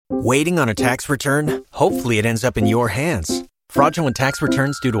Waiting on a tax return? Hopefully it ends up in your hands. Fraudulent tax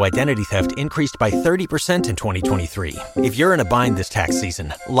returns due to identity theft increased by 30% in 2023. If you're in a bind this tax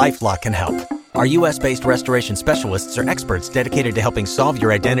season, LifeLock can help. Our U.S.-based restoration specialists are experts dedicated to helping solve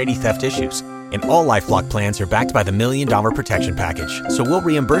your identity theft issues. And all LifeLock plans are backed by the $1 Million Protection Package. So we'll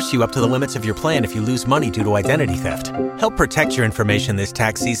reimburse you up to the limits of your plan if you lose money due to identity theft. Help protect your information this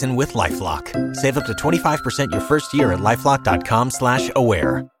tax season with LifeLock. Save up to 25% your first year at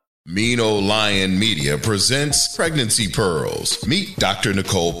LifeLock.com/aware. Mean Old Lion Media presents Pregnancy Pearls. Meet Dr.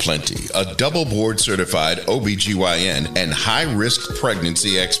 Nicole Plenty, a double board certified OBGYN and high-risk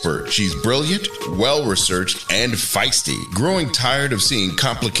pregnancy expert. She's brilliant, well-researched, and feisty. Growing tired of seeing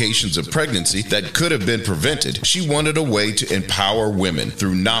complications of pregnancy that could have been prevented, she wanted a way to empower women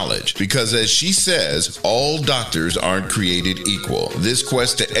through knowledge. Because as she says, all doctors aren't created equal. This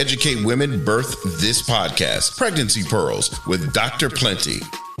quest to educate women birthed this podcast, Pregnancy Pearls, with Dr. Plenty.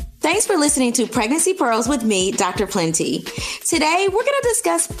 Thanks for listening to Pregnancy Pearls with me, Dr. Plenty. Today, we're going to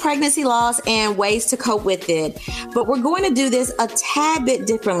discuss pregnancy loss and ways to cope with it, but we're going to do this a tad bit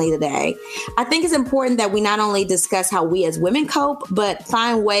differently today. I think it's important that we not only discuss how we as women cope, but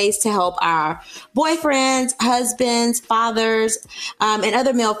find ways to help our boyfriends, husbands, fathers, and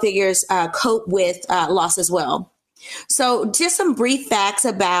other male figures cope with loss as well. So just some brief facts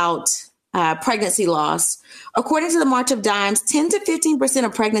about pregnancy loss. According to the March of Dimes, 10 to 15%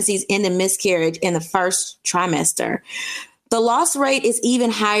 of pregnancies end in miscarriage in the first trimester. The loss rate is even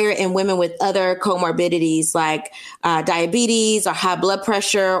higher in women with other comorbidities like diabetes or high blood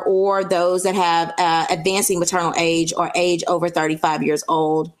pressure, or those that have advancing maternal age or age over 35 years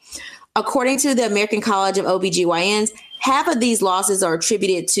old. According to the American College of OBGYNs, half of these losses are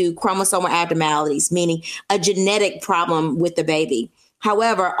attributed to chromosomal abnormalities, meaning a genetic problem with the baby.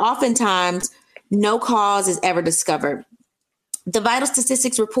 However, oftentimes, no cause is ever discovered. The Vital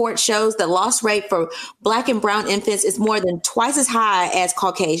Statistics report shows the loss rate for Black and brown infants is more than twice as high as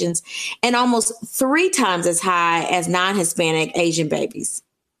Caucasians and almost 3 times as high as non-Hispanic Asian babies.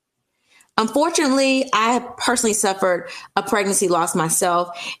 Unfortunately, I have personally suffered a pregnancy loss myself.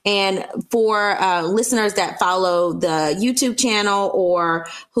 And for listeners that follow the YouTube channel or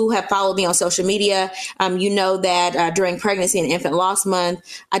who have followed me on social media, you know that during Pregnancy and Infant Loss Month,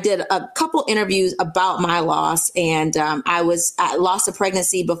 I did a couple interviews about my loss. And I lost a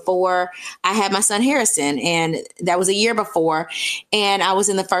pregnancy before I had my son Harrison. And that was a year before. And I was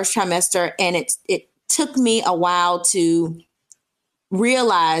in the first trimester. And it took me a while to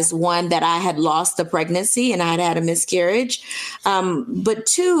realized, one, that I had lost the pregnancy and I had had a miscarriage. But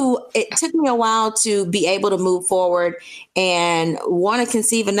 2, it took me a while to be able to move forward and want to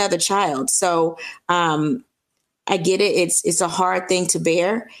conceive another child. So I get it. It's a hard thing to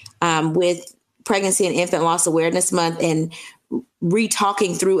bear with Pregnancy and Infant Loss Awareness Month and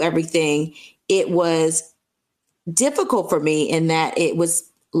re-talking through everything. It was difficult for me in that it was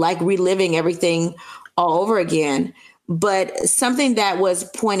like reliving everything all over again. But something that was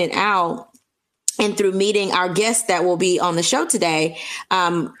pointed out, and through meeting our guest that will be on the show today,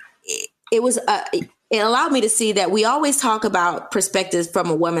 it allowed me to see that we always talk about perspectives from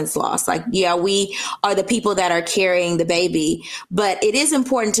a woman's loss. Like, yeah, we are the people that are carrying the baby, but it is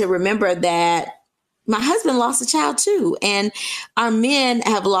important to remember that my husband lost a child too. And our men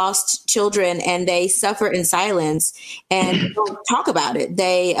have lost children and they suffer in silence and don't talk about it.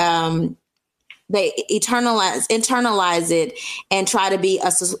 They internalize it and try to be a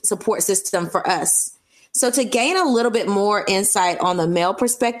support system for us. So to gain a little bit more insight on the male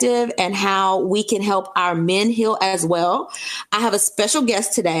perspective and how we can help our men heal as well, I have a special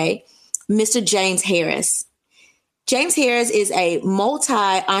guest today, Mr. James Harris. James Harris is a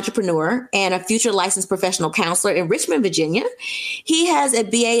multi-entrepreneur and a future licensed professional counselor in Richmond, Virginia. He has a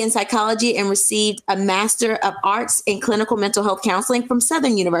BA in psychology and received a Master of Arts in Clinical Mental Health Counseling from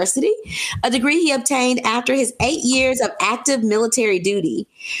Southern University, a degree he obtained after his 8 years of active military duty.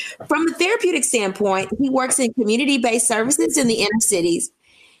 From a therapeutic standpoint, he works in community-based services in the inner cities.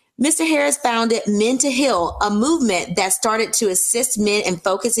 Mr. Harris founded Men to Heal, a movement that started to assist men in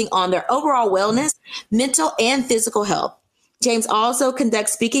focusing on their overall wellness, mental and physical health. James also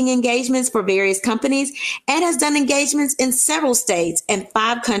conducts speaking engagements for various companies and has done engagements in several states and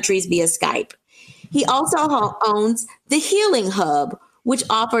 5 countries via Skype. He also owns The Healing Hub, which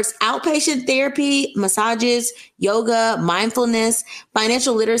offers outpatient therapy, massages, yoga, mindfulness,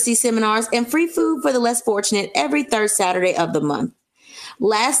 financial literacy seminars, and free food for the less fortunate every 3rd Saturday of the month.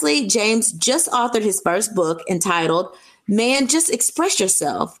 Lastly, James just authored his first book entitled Man, Just Express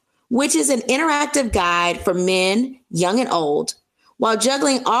Yourself, which is an interactive guide for men, young and old. While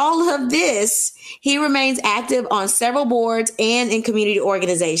juggling all of this, he remains active on several boards and in community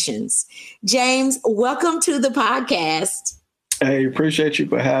organizations. James, welcome to the podcast. Hey, appreciate you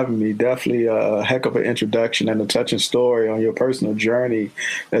for having me. Definitely a heck of an introduction and a touching story on your personal journey,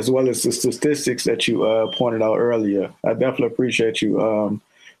 as well as the statistics that you pointed out earlier. I definitely appreciate you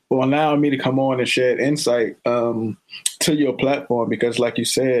for allowing me to come on and shed insight to your platform, because like you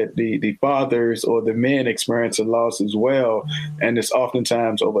said, the fathers or the men experience a loss as well, and it's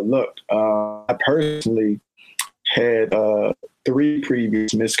oftentimes overlooked. I personally had 3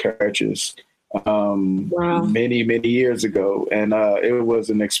 previous miscarriages many years ago, and it was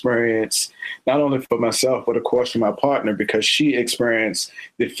an experience not only for myself but of course for my partner, because she experienced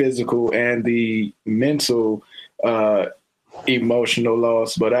the physical and the mental emotional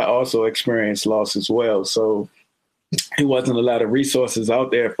loss, but I also experienced loss as well. So it wasn't a lot of resources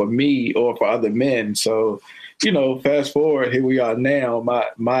out there for me or for other men. So, fast forward, here we are now.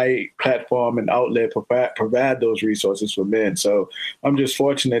 My platform and outlet provide those resources for men. So I'm just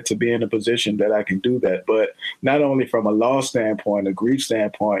fortunate to be in a position that I can do that. But not only from a loss standpoint, a grief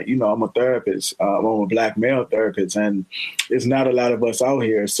standpoint, I'm a therapist. I'm a Black male therapist, and there's not a lot of us out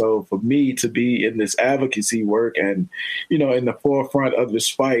here. So for me to be in this advocacy work and, in the forefront of this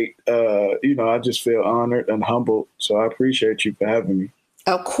fight, I just feel honored and humbled. So I appreciate you for having me.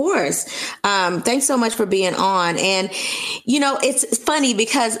 Of course. Thanks so much for being on. And, it's funny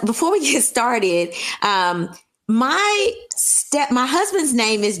because before we get started, my husband's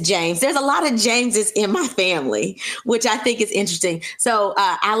name is James. There's a lot of Jameses in my family, which I think is interesting. So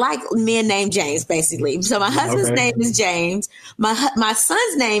I like men named James, basically. So my husband's name is James. My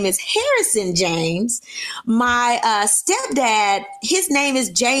son's name is Harrison James. My stepdad, his name is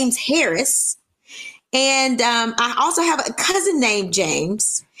James Harris. And I also have a cousin named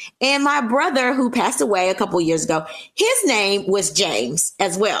James. And my brother, who passed away a couple years ago, his name was James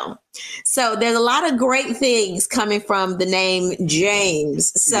as well. So there's a lot of great things coming from the name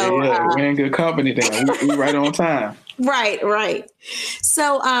James. So we're in good company then. We right on time. Right.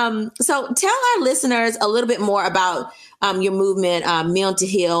 So tell our listeners a little bit more about your movement, Men to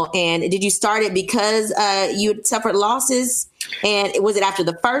Heal. And did you start it because you had suffered losses? And was it after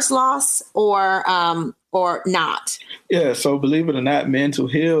the first loss or not? Yeah, so believe it or not, Men to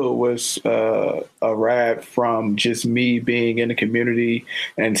Heal was arrived from just me being in the community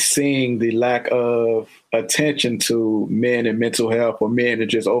and seeing the lack of attention to men and mental health, or men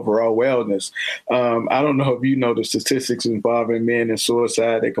and just overall wellness. I don't know if you know the statistics involving men and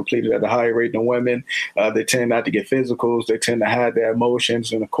suicide. They complete it at a higher rate than women. They tend not to get physicals. They tend to hide their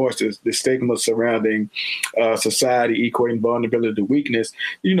emotions. And of course, the stigma surrounding society equating vulnerability to weakness,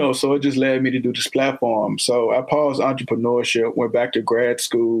 so it just led me to do this platform. So I paused entrepreneurship, went back to grad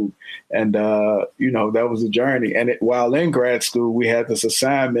school, and, that was a journey. And while in grad school, we had this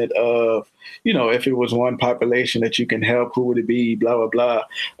assignment of, if it was one population that you can help, who would it be, blah, blah,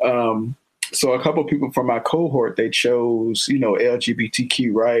 blah. So a couple of people from my cohort, they chose,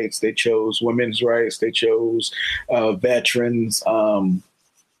 LGBTQ rights. They chose women's rights. They chose veterans.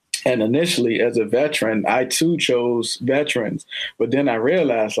 And initially, as a veteran, I too chose veterans. But then I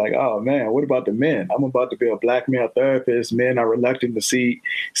realized, oh man, what about the men? I'm about to be a Black male therapist. Men are reluctant to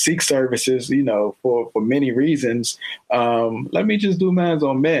seek services, for many reasons. Let me just do mine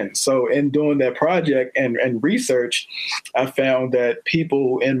on men. So in doing that project and research, I found that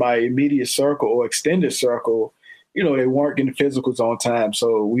people in my immediate circle or extended circle, they weren't getting physicals on time.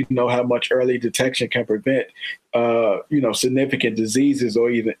 So we know how much early detection can prevent, significant diseases or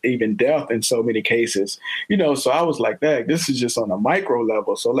even death in so many cases. So I was like, this is just on a micro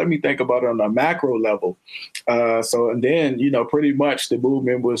level. So let me think about it on a macro level. And then, pretty much the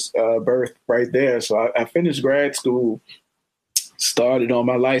movement was birthed right there. So I finished grad school, started on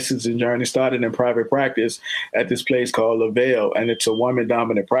my licensing journey, started in private practice at this place called Lavelle, and it's a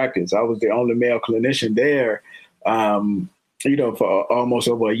woman-dominant practice. I was the only male clinician there, for almost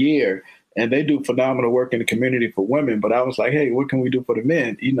over a year. And they do phenomenal work in the community for women. But I was like, hey, what can we do for the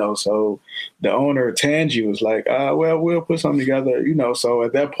men? So the owner, Tangi, was like, we'll put something together, So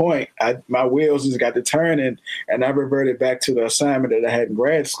at that point, my wheels just got to turning, and I reverted back to the assignment that I had in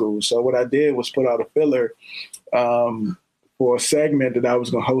grad school. So what I did was put out a filler for a segment that I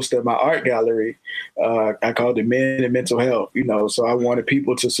was going to host at my art gallery. I called it Men and Mental Health, So I wanted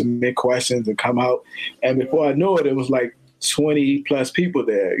people to submit questions and come out. And before I knew it, it was like 20 plus people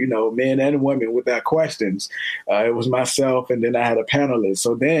there, men and women without questions. It was myself, and then I had a panelist.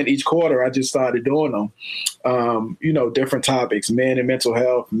 So then each quarter I just started doing them, different topics: men and mental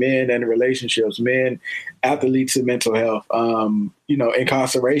health, men and relationships, men, athletes and mental health,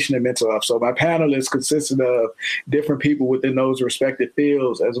 incarceration and mental health. So my panelists consisted of different people within those respective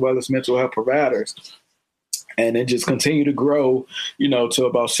fields, as well as mental health providers. And it just continued to grow, to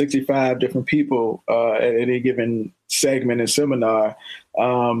about 65 different people at any given segment and seminar.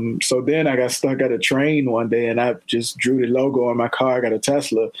 So then I got stuck at a train one day, and I just drew the logo on my car. I got a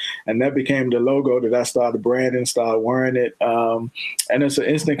Tesla, and that became the logo that I started branding, started wearing it. And it's an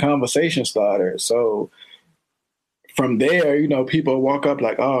instant conversation starter. So from there, people walk up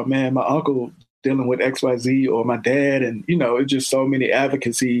like, oh man, my uncle dealing with XYZ, or my dad. And, it's just so many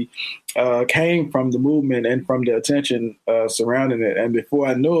advocacy came from the movement and from the attention surrounding it. And before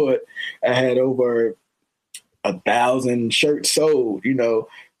I knew it, I had over 1,000 shirts sold,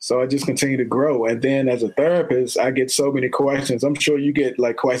 so I just continue to grow. And then as a therapist, I get so many questions. I'm sure you get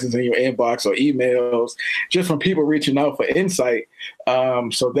like questions in your inbox or emails just from people reaching out for insight.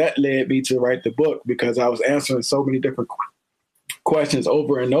 So that led me to write the book, because I was answering so many different questions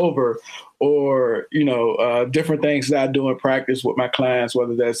over and over, or, different things that I do in practice with my clients,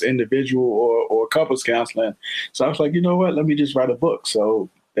 whether that's individual or couples counseling. So I was like, you know what, let me just write a book. So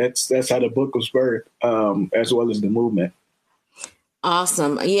that's how the book was birthed, as well as the movement.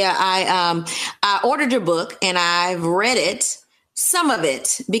 Awesome. Yeah, I ordered your book and I've read it, some of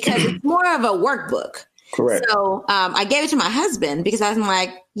it, because it's more of a workbook. Correct. So I gave it to my husband because I was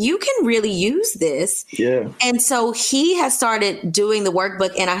like, you can really use this. Yeah. And so he has started doing the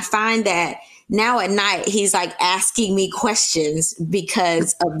workbook, and I find that now at night, he's like asking me questions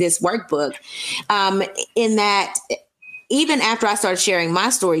because of this workbook. In that, even after I started sharing my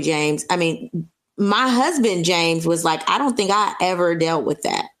story, James, my husband, James, was like, I don't think I ever dealt with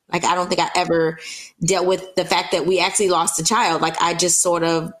that. Like, I don't think I ever dealt with the fact that we actually lost a child. Like, I just sort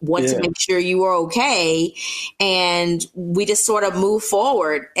of want to make sure you were okay. And we just sort of moved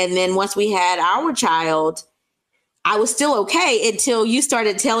forward. And then once we had our child, I was still okay until you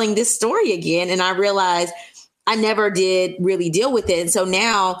started telling this story again. And I realized I never did really deal with it. And so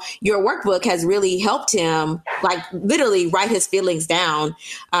now your workbook has really helped him, like, literally write his feelings down,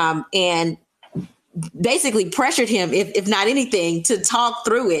 and basically pressured him, if not anything, to talk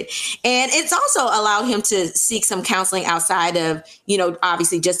through it. And it's also allowed him to seek some counseling outside of,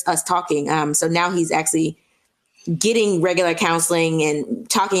 obviously just us talking. So now he's actually getting regular counseling and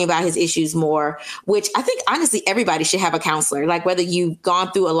talking about his issues more, which I think, honestly, everybody should have a counselor, like whether you've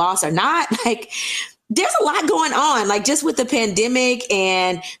gone through a loss or not. Like, there's a lot going on, like just with the pandemic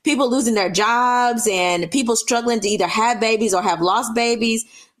and people losing their jobs and people struggling to either have babies or have lost babies.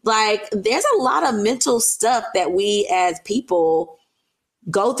 Like, there's a lot of mental stuff that we as people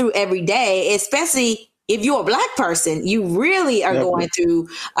go through every day, especially if you're a Black person. You really are going through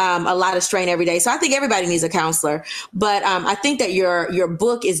a lot of strain every day. So I think everybody needs a counselor. But I think that your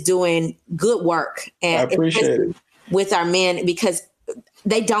book is doing good work, and I appreciate it, with our men, because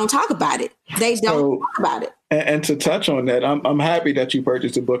they don't talk about it. They don't talk about it. And to touch on that, I'm happy that you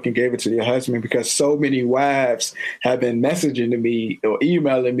purchased the book and gave it to your husband, because so many wives have been messaging to me or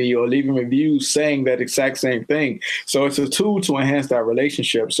emailing me or leaving reviews saying that exact same thing. So it's a tool to enhance that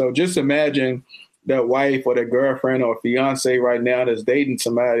relationship. So just imagine that wife or that girlfriend or fiance right now that's dating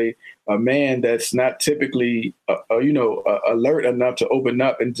somebody, a man that's not typically, alert enough to open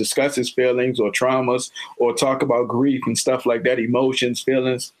up and discuss his feelings or traumas or talk about grief and stuff like that, emotions,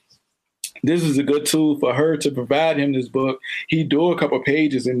 feelings. This is a good tool for her to provide him this book. He do a couple of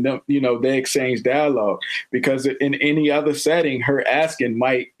pages and, they exchange dialogue, because in any other setting, her asking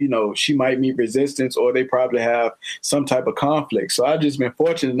might, she might meet resistance, or they probably have some type of conflict. So I've just been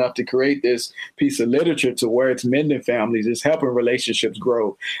fortunate enough to create this piece of literature to where it's mending families, it's helping relationships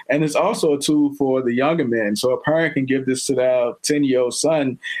grow. And it's also a tool for the younger men. So a parent can give this to their 10-year-old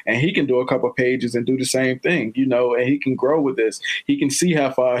son, and he can do a couple of pages and do the same thing, and he can grow with this. He can see how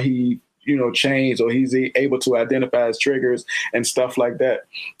far he change, or he's able to identify his triggers and stuff like that.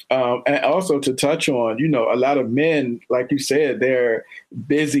 And also to touch on, a lot of men, like you said, they're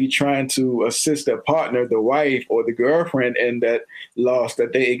busy trying to assist their partner, the wife or the girlfriend, in that loss,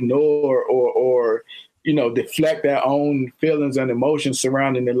 that they ignore or deflect their own feelings and emotions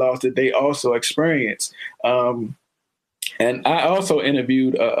surrounding the loss that they also experience. And I also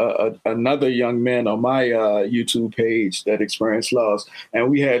interviewed another young man on my YouTube page that experienced loss,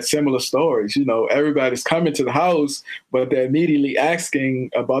 and we had similar stories. Everybody's coming to the house, but they're immediately asking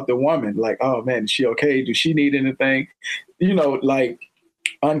about the woman, like, oh man, is she okay? Does she need anything? Like,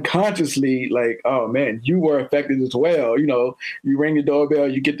 unconsciously like, oh man, you were affected as well. You know, you ring the doorbell,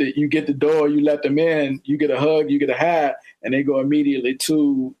 you get the door, you let them in, you get a hug, you get a hat, and they go immediately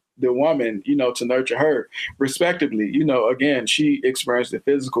to the woman, you know, to nurture her respectively. You know, again, she experienced the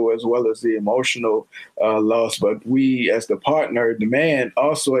physical as well as the emotional loss, but we as the partner, the man,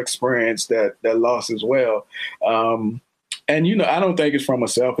 also experienced that loss as well. And, you know, I don't think it's from a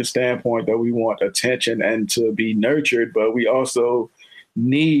selfish standpoint that we want attention and to be nurtured, but we also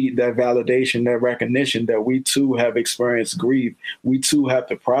need that validation, that recognition that we too have experienced grief. We too have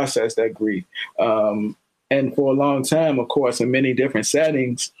to process that grief. And for a long time, of course, in many different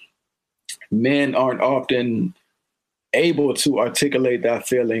settings, men aren't often able to articulate that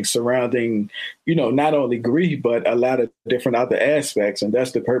feeling surrounding, you know, not only grief, but a lot of different other aspects. And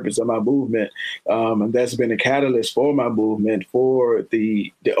that's the purpose of my movement. And that's been a catalyst for my movement, for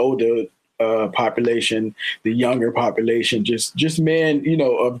the older population, the younger population, just men, you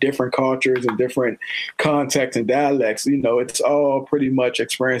know, of different cultures and different contexts and dialects. You know, it's all pretty much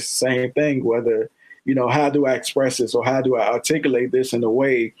experience the same thing, whether, you know, how do I express this or how do I articulate this in a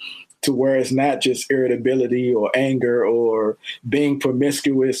way to where it's not just irritability or anger or being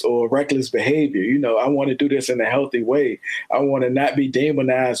promiscuous or reckless behavior. You know, I want to do this in a healthy way. I want to not be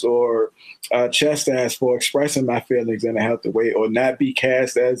demonized or chastised for expressing my feelings in a healthy way, or not be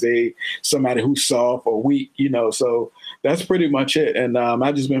cast as somebody who's soft or weak, you know. So that's pretty much it. And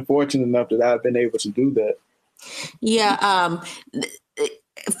I've just been fortunate enough that I've been able to do that. Yeah.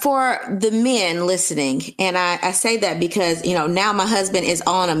 For the men listening, and I say that because, you know, now my husband is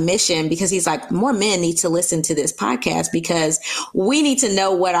on a mission because he's like, more men need to listen to this podcast because we need to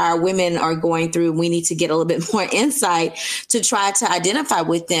know what our women are going through. We need to get a little bit more insight to try to identify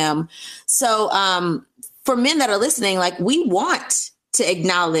with them. So for men that are listening, like, we want to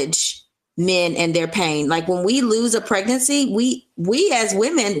acknowledge men and their pain. Like, when we lose a pregnancy, we as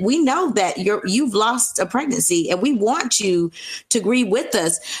women, we know that you've lost a pregnancy and we want you to grieve with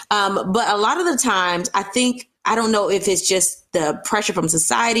us. But a lot of the times I don't know if it's just the pressure from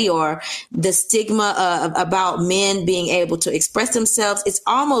society or the stigma about men being able to express themselves. It's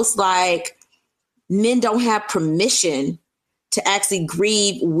almost like men don't have permission to actually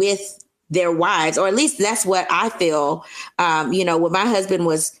grieve with their wives, or at least that's what I feel. You know, when my husband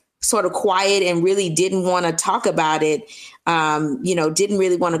was sort of quiet and really didn't want to talk about it, you know, didn't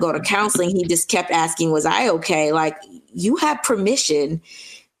really want to go to counseling. He just kept asking, was I okay? Like, you have permission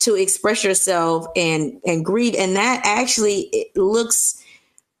to express yourself and grieve. And that actually, it looks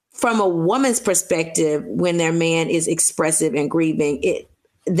from a woman's perspective, when their man is expressive and grieving,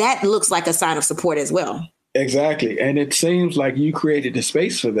 that looks like a sign of support as well. Exactly. And it seems like you created the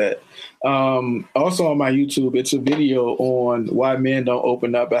space for that. Also on my YouTube, it's a video on why men don't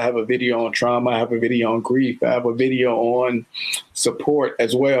open up. I have a video on trauma. I have a video on grief. I have a video on support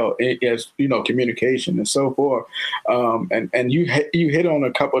as well as, you know, communication and so forth. And you hit on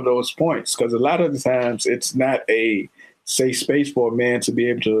a couple of those points, because a lot of the times it's not a safe space for a man to be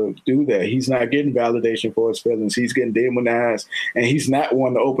able to do that. He's not getting validation for his feelings. He's getting demonized, and he's not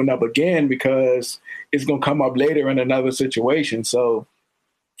wanting to open up again because it's going to come up later in another situation. So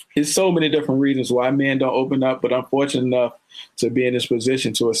there's so many different reasons why men don't open up, but I'm fortunate enough to be in this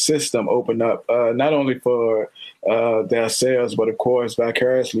position to assist them open up, not only for themselves, but of course,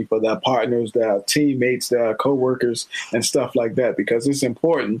 vicariously for their partners, their teammates, their coworkers, and stuff like that, because it's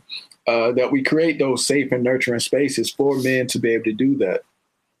important that we create those safe and nurturing spaces for men to be able to do that.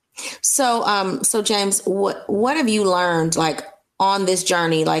 So James, what have you learned, like, on this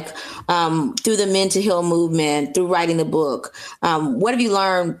journey, like through the Men to Heal movement, through writing the book? What have you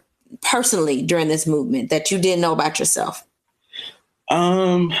learned personally during this movement that you didn't know about yourself?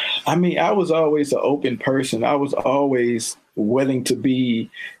 I mean, I was always an open person. I was always willing to be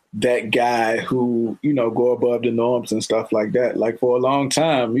that guy who, you know, go above the norms and stuff like that. Like, for a long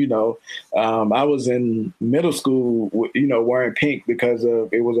time, you know, I was in middle school, you know, wearing pink because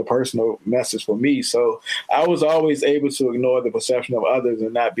it was a personal message for me. So I was always able to ignore the perception of others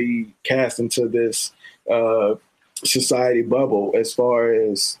and not be cast into this society bubble as far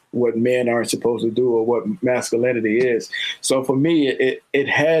as what men aren't supposed to do or what masculinity is. So for me, it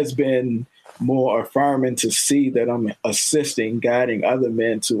has been more affirming to see that I'm assisting, guiding other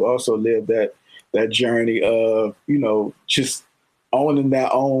men to also live that journey of, you know, just owning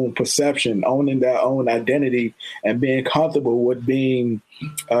their own perception, owning their own identity, and being comfortable with being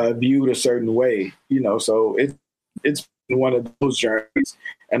viewed a certain way, you know. So it's been one of those journeys.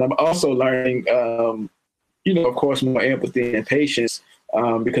 And I'm also learning, you know, of course, more empathy and patience,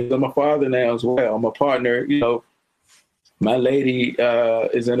 because I'm a father now as well. I'm a partner, you know. My lady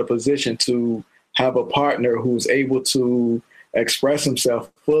is in a position to have a partner who's able to express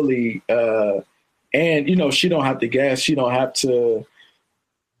himself fully. And, she don't have to guess. She don't have to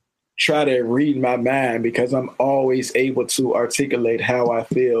try to read my mind because I'm always able to articulate how I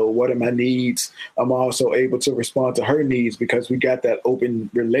feel. What are my needs? I'm also able to respond to her needs because we got that open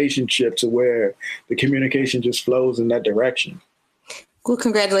relationship to where the communication just flows in that direction. Well,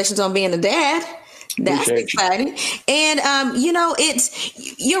 congratulations on being a dad. That's exciting. And,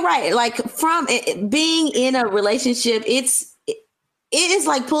 you're right. Like from being in a relationship, it is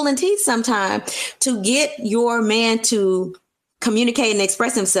like pulling teeth sometimes to get your man to communicate and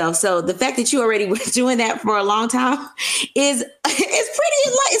express himself. So the fact that you already were doing that for a long time is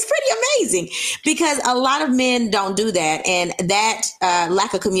pretty amazing, because a lot of men don't do that. And that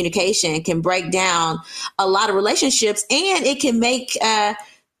lack of communication can break down a lot of relationships, and it can make that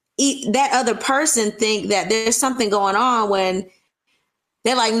other person think that there's something going on when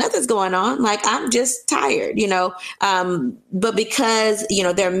they're like, nothing's going on. Like, I'm just tired, but because,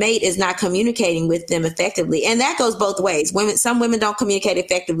 their mate is not communicating with them effectively. And that goes both ways. Some women don't communicate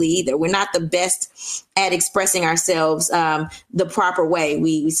effectively either. We're not the best at expressing ourselves the proper way.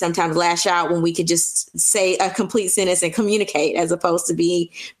 We sometimes lash out when we could just say a complete sentence and communicate, as opposed to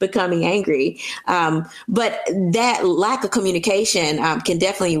becoming angry. But that lack of communication can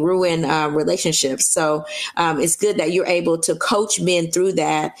definitely ruin relationships. So it's good that you're able to coach men through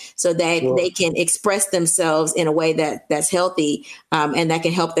that so that they can express themselves in a way that's healthy, and that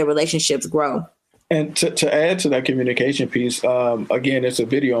can help their relationships grow. And to add to that communication piece, again, it's a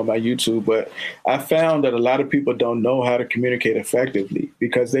video on my YouTube, but I found that a lot of people don't know how to communicate effectively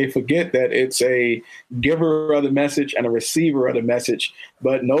because they forget that it's a giver of the message and a receiver of the message,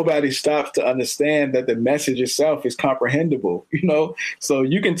 but nobody stops to understand that the message itself is comprehensible, So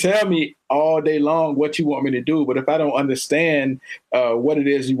you can tell me all day long what you want me to do, but if I don't understand what it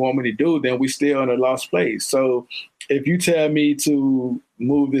is you want me to do, then we still in a lost place. So if you tell me to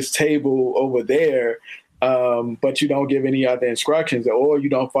move this table over there, but you don't give any other instructions, or you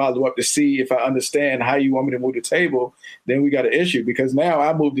don't follow up to see if I understand how you want me to move the table, then we got an issue, because now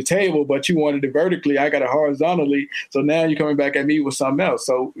I moved the table, but you wanted it vertically, I got it horizontally. So now you're coming back at me with something else.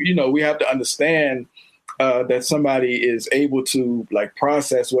 So, we have to understand that somebody is able to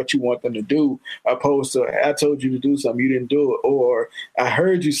process what you want them to do, opposed to, I told you to do something, you didn't do it, or I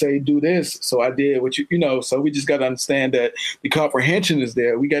heard you say do this, so I did what so we just got to understand that the comprehension is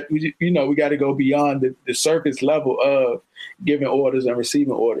there. We got to go beyond the surface level of giving orders and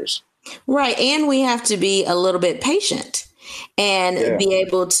receiving orders. Right. And we have to be a little bit patient and be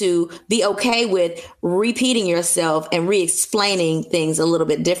able to be okay with repeating yourself and re-explaining things a little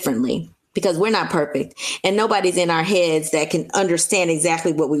bit differently. Because we're not perfect, and nobody's in our heads that can understand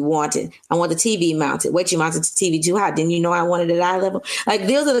exactly what we wanted. I want the TV mounted. Wait, you mounted the TV too high. Didn't you know I wanted it at eye level? Like,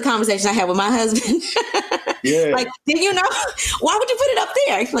 those are the conversations I have with my husband. Yeah. Like, didn't you know? Why would you put it up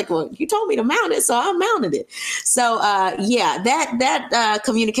there? He's like, well, you told me to mount it, so I mounted it. So, that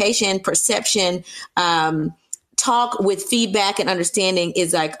communication, perception, talk with feedback and understanding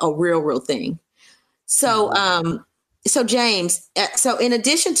is like a real thing. So, So James, so in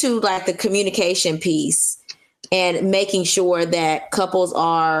addition to the communication piece and making sure that couples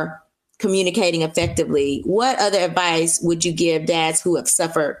are communicating effectively, what other advice would you give dads who have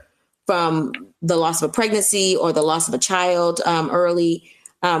suffered from the loss of a pregnancy or the loss of a child early?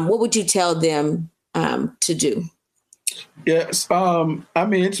 What would you tell them to do? Yes.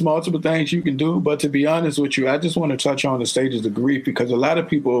 It's multiple things you can do, but to be honest with you, I just want to touch on the stages of grief, because a lot of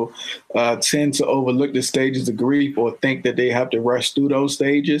people tend to overlook the stages of grief or think that they have to rush through those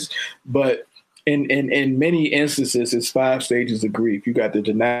stages. But in many instances, it's 5 stages of grief. You got the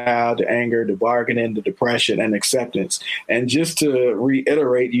denial, the anger, the bargaining, the depression, and acceptance. And just to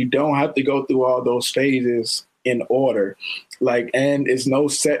reiterate, you don't have to go through all those stages in order. And it's no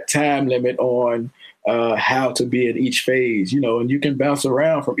set time limit on how to be in each phase, and you can bounce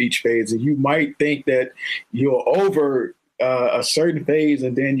around from each phase, and you might think that you're over a certain phase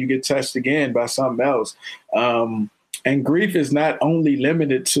and then you get touched again by something else. And grief is not only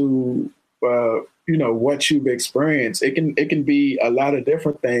limited to, what you've experienced. It can be a lot of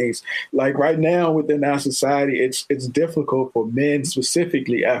different things. Like right now within our society, it's difficult for men,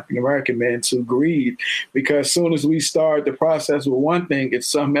 specifically African-American men, to grieve, because as soon as we start the process with one thing, it's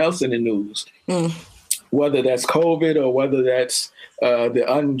something else in the news. Whether that's COVID or whether that's the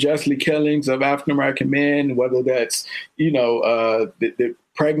unjustly killings of African-American men, whether that's, the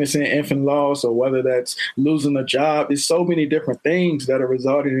pregnancy and infant loss, or whether that's losing a job. There's so many different things that are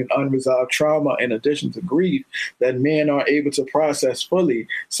resulting in unresolved trauma in addition to grief that men aren't able to process fully.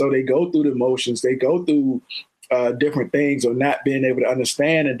 So they go through the motions, they go through different things or not being able to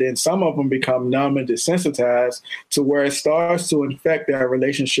understand. And then some of them become numb and desensitized to where it starts to infect their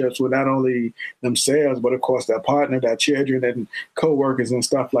relationships with not only themselves, but of course their partner, their children and coworkers and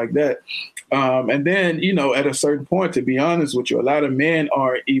stuff like that. And then, at a certain point, to be honest with you, a lot of men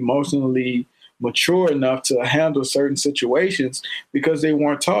are emotionally mature enough to handle certain situations because they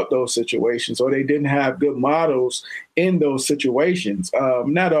weren't taught those situations or they didn't have good models in those situations.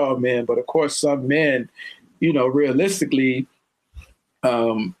 Not all men, but of course some men, realistically,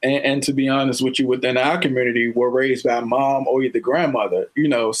 and to be honest with you, within our community, were raised by mom or either grandmother,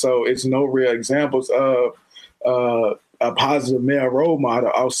 so it's no real examples of a positive male role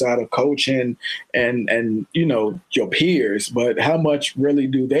model outside of coaching and your peers. But how much really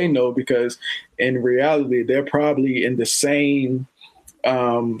do they know? Because in reality, they're probably in the same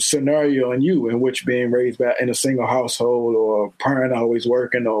scenario in which being raised by in a single household or parent always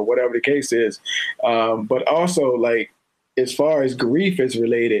working or whatever the case is. But also, like, as far as grief is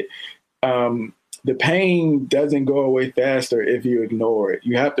related, the pain doesn't go away faster if you ignore it.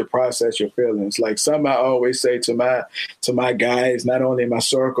 You have to process your feelings. Like I always say to my guys, not only in my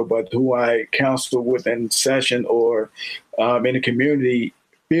circle, but who I counsel with in session or in the community,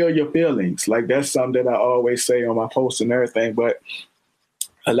 feel your feelings. Like that's something that I always say on my posts and everything. But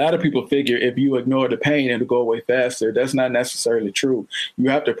a lot of people figure if you ignore the pain, it'll go away faster. That's not necessarily true. You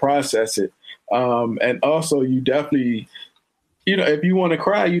have to process it. And also you definitely, if you want to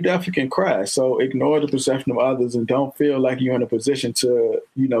cry, you definitely can cry. So ignore the perception of others and don't feel like you're in a position to,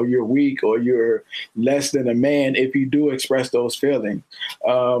 you're weak or you're less than a man if you do express those feelings.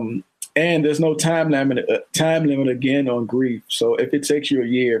 And there's no time limit again on grief. So if it takes you a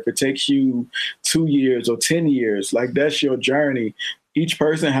year, if it takes you 2 years or 10 years, like that's your journey. Each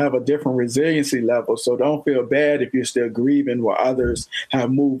person have a different resiliency level. So don't feel bad if you're still grieving while others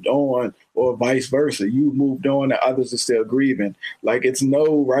have moved on or vice versa. You moved on and others are still grieving. Like it's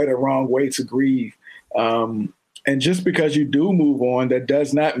no right or wrong way to grieve. And just because you do move on, that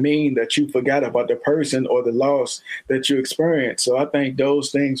does not mean that you forgot about the person or the loss that you experienced. So I think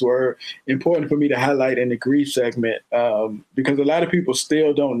those things were important for me to highlight in the grief segment because a lot of people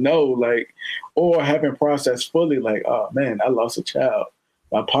still don't know, like, or haven't processed fully, like, oh man, I lost a child.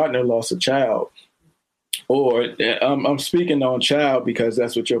 My partner lost a child. Or I'm speaking on child because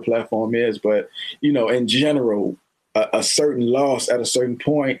that's what your platform is. But, in general, a certain loss at a certain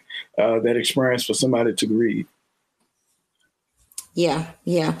point, that experience for somebody to grieve.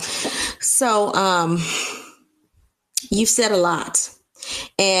 Yeah. So you've said a lot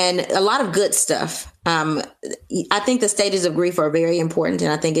and a lot of good stuff. I think the stages of grief are very important.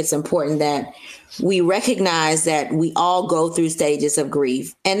 And I think it's important that we recognize that we all go through stages of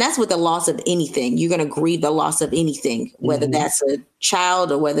grief. And that's with the loss of anything. You're going to grieve the loss of anything, whether that's a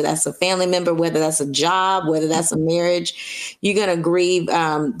child or whether that's a family member, whether that's a job, whether that's a marriage. You're going to grieve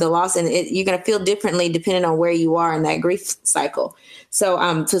the loss and you're going to feel differently depending on where you are in that grief cycle.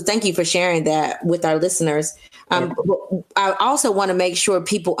 So thank you for sharing that with our listeners. I also want to make sure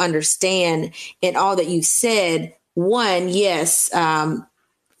people understand in all that you've said. One, yes,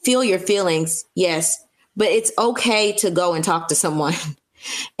 feel your feelings. Yes, but it's okay to go and talk to someone.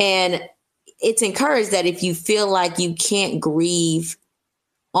 And it's encouraged that if you feel like you can't grieve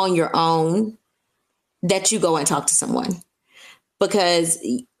on your own, that you go and talk to someone. Because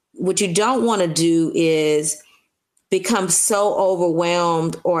what you don't want to do is become so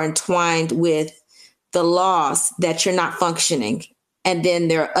overwhelmed or entwined with the loss that you're not functioning. And then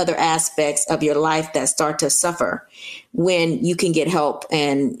there are other aspects of your life that start to suffer when you can get help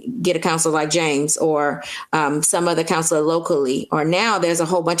and get a counselor like James or some other counselor locally. Or now there's a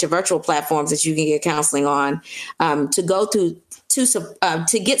whole bunch of virtual platforms that you can get counseling on to go to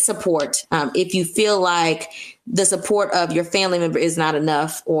get support. If you feel like the support of your family member is not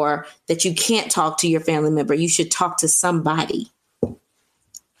enough or that you can't talk to your family member, you should talk to somebody.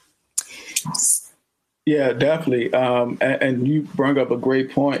 Yeah, definitely. And you bring up a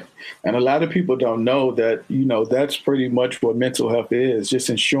great point. And a lot of people don't know that, that's pretty much what mental health is, just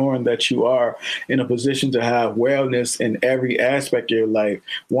ensuring that you are in a position to have wellness in every aspect of your life.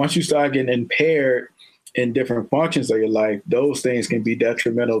 Once you start getting impaired in different functions of your life, those things can be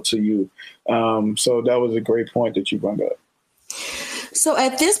detrimental to you. So that was a great point that you brought up. So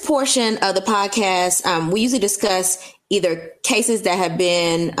at this portion of the podcast, we usually discuss either cases that have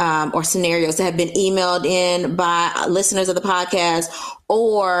been or scenarios that have been emailed in by listeners of the podcast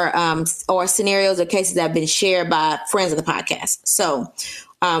or scenarios or cases that have been shared by friends of the podcast. So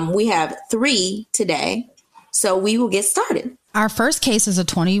we have 3 today. So we will get started. Our first case is a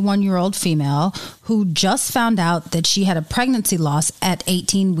 21-year-old female who just found out that she had a pregnancy loss at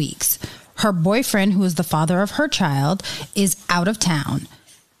 18 weeks. Her boyfriend, who is the father of her child, is out of town.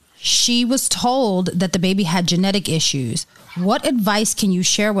 She was told that the baby had genetic issues. What advice can you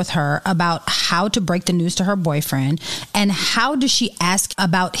share with her about how to break the news to her boyfriend? And how does she ask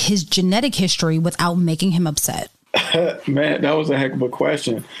about his genetic history without making him upset? Man, that was a heck of a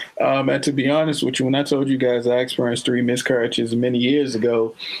question. And to be honest with you, when I told you guys I experienced 3 miscarriages many years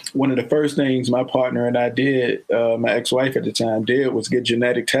ago, one of the first things my partner and I did, my ex-wife at the time did, was get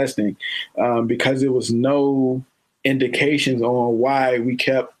genetic testing because there was no indications on why we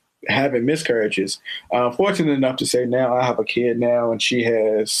kept having miscarriages. Fortunate enough to say now I have a kid now and she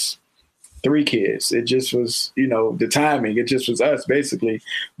has 3 kids. It just was, the timing. It just was us, basically.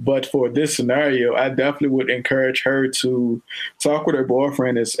 But for this scenario, I definitely would encourage her to talk with her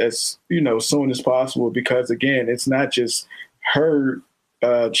boyfriend as soon as possible, because, again, it's not just her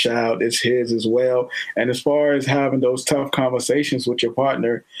child, it's his as well. And as far as having those tough conversations with your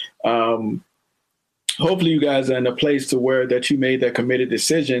partner, hopefully you guys are in a place to where that you made that committed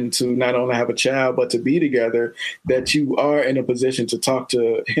decision to not only have a child, but to be together, that you are in a position to talk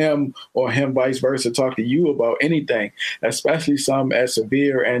to him or him vice versa, talk to you about anything, especially some as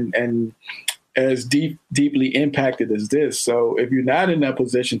severe and as deeply impacted as this. So if you're not in that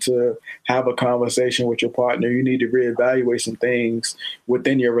position to have a conversation with your partner, you need to reevaluate some things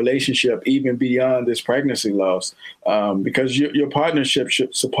within your relationship, even beyond this pregnancy loss, because your partnership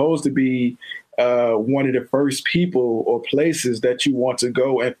should supposed to be one of the first people or places that you want to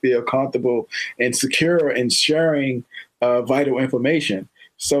go and feel comfortable and secure in sharing vital information.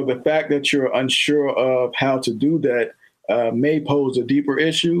 So the fact that you're unsure of how to do that may pose a deeper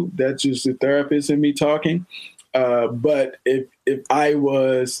issue. That's just the therapist in me talking. But if I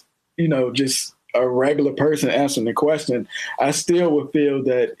was, just a regular person answering the question, I still would feel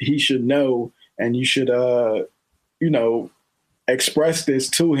that he should know, and you should, express this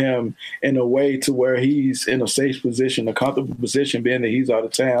to him in a way to where he's in a safe position, a comfortable position, being that he's out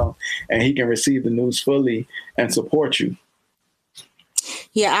of town and he can receive the news fully and support you.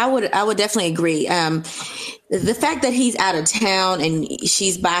 Yeah, I would definitely agree. The fact that he's out of town and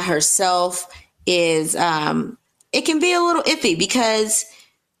she's by herself is, it can be a little iffy, because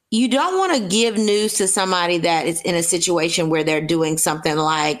you don't want to give news to somebody that is in a situation where they're doing something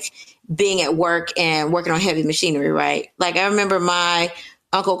like being at work and working on heavy machinery, right? Like, I remember my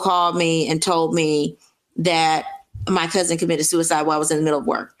uncle called me and told me that my cousin committed suicide while I was in the middle of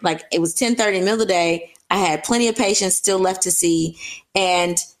work. Like, it was 10:30 in the middle of the day. I had plenty of patients still left to see.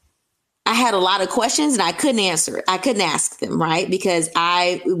 And I had a lot of questions and I couldn't answer it. I couldn't ask them, right? Because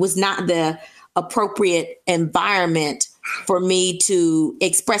it was not the appropriate environment for me to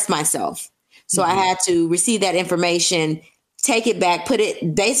express myself. So I had to receive that information, take it back, put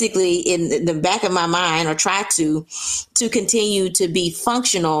it basically in the back of my mind, or try to continue to be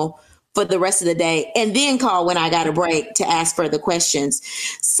functional for the rest of the day, and then call when I got a break to ask further questions.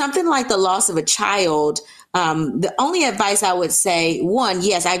 Something like the loss of a child, the only advice I would say, one,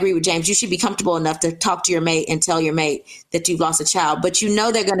 yes, I agree with James. You should be comfortable enough to talk to your mate and tell your mate that you've lost a child, but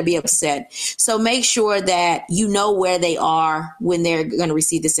they're going to be upset. So make sure that you know where they are when they're going to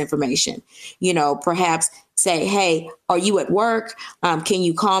receive this information. Perhaps say, hey, are you at work? Can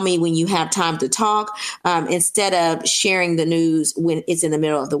you call me when you have time to talk? Instead of sharing the news when it's in the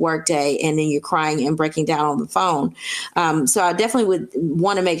middle of the workday and then you're crying and breaking down on the phone. So I definitely would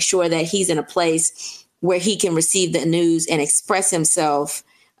want to make sure that he's in a place where he can receive the news and express himself,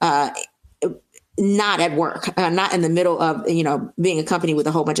 not at work, not in the middle of, being accompanied with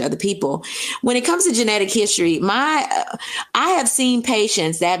a whole bunch of other people. When it comes to genetic history, I have seen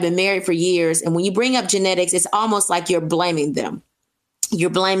patients that have been married for years. And when you bring up genetics, it's almost like you're blaming them.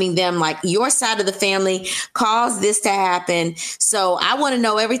 You're blaming them, like your side of the family caused this to happen. So I want to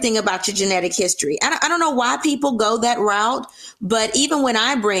know everything about your genetic history. I don't know why people go that route, but even when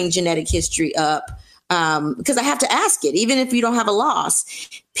I bring genetic history up, because I have to ask it, even if you don't have a loss,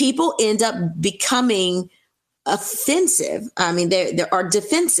 people end up becoming offensive. I mean, they are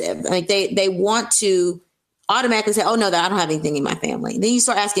defensive. Like they want to automatically say, oh, no, I don't have anything in my family. Then you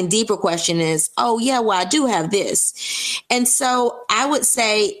start asking deeper questions. Oh, yeah, well, I do have this. And so I would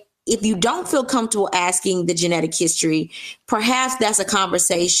say, if you don't feel comfortable asking the genetic history, perhaps that's a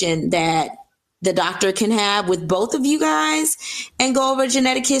conversation that the doctor can have with both of you guys and go over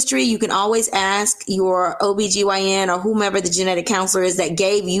genetic history. You can always ask your OBGYN or whomever the genetic counselor is that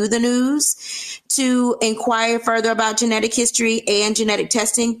gave you the news to inquire further about genetic history and genetic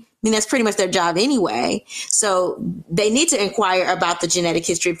testing. I mean, that's pretty much their job anyway. So they need to inquire about the genetic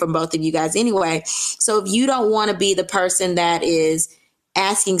history from both of you guys anyway. So if you don't want to be the person that is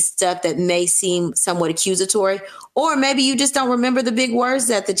asking stuff that may seem somewhat accusatory, or maybe you just don't remember the big words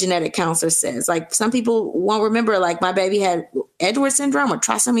that the genetic counselor says. Like some people won't remember, like my baby had Edwards syndrome or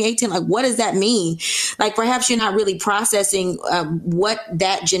trisomy 18. Like, what does that mean? Like perhaps you're not really processing what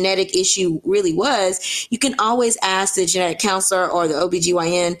that genetic issue really was. You can always ask the genetic counselor or the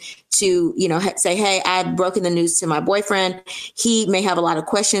OBGYN to, say, hey, I've broken the news to my boyfriend. He may have a lot of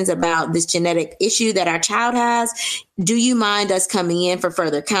questions about this genetic issue that our child has. Do you mind us coming in for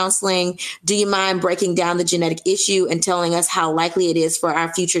further counseling? Do you mind breaking down the genetic issue and telling us how likely it is for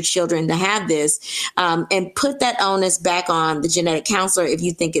our future children to have this? And put that onus back on the genetic counselor if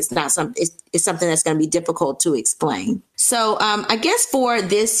you think it's not it's something that's going to be difficult to explain. So I guess for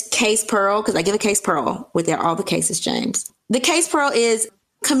this case Pearl, because I give a case Pearl with all the cases, James, the case Pearl is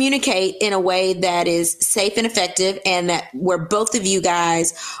communicate in a way that is safe and effective, and that where both of you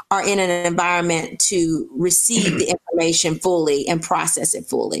guys are in an environment to receive the information fully and process it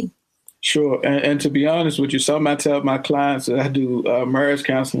fully. Sure. And to be honest with you, something I tell my clients that I do marriage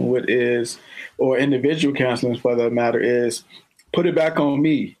counseling with or individual counseling for that matter, is put it back on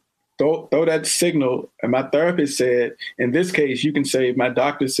me. Throw that signal. And my therapist said, in this case, you can say my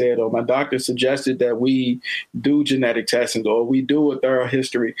doctor said, or my doctor suggested that we do genetic testing or we do a thorough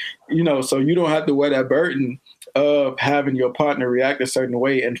history, so you don't have to wear that burden of having your partner react a certain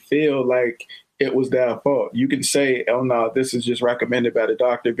way and feel like it was their fault. You can say, oh no, this is just recommended by the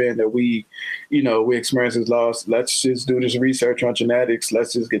doctor, being that we experience this loss. Let's just do this research on genetics.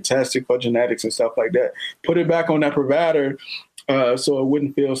 Let's just get tested for genetics and stuff like that. Put it back on that provider. So it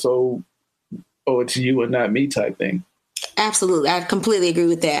wouldn't feel so, it's you and not me type thing. Absolutely. I completely agree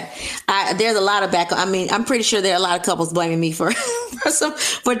with that. There's a lot of I'm pretty sure there are a lot of couples blaming me for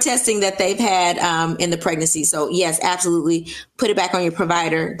testing that they've had in the pregnancy. So yes, absolutely. Put it back on your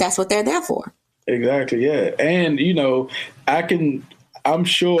provider. That's what they're there for. Exactly. Yeah. And, I'm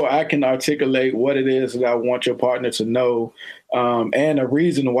sure I can articulate what it is that I want your partner to know. And a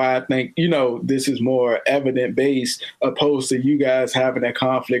reason why I think, this is more evident-based opposed to you guys having that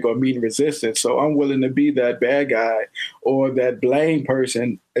conflict or meeting resistance. So I'm willing to be that bad guy or that blame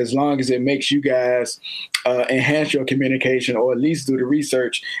person as long as it makes you guys enhance your communication or at least do the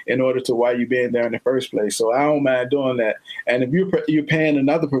research in order to why you being there in the first place. So I don't mind doing that. And if you're paying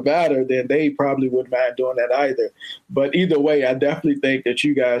another provider, then they probably wouldn't mind doing that either. But either way, I definitely think that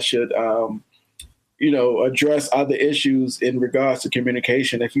you guys should address other issues in regards to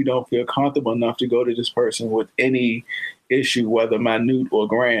communication if you don't feel comfortable enough to go to this person with any issue, whether minute or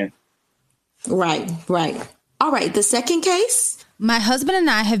grand. Right. All right. The second case. My husband and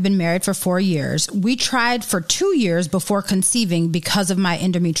I have been married for 4 years. We tried for 2 years before conceiving because of my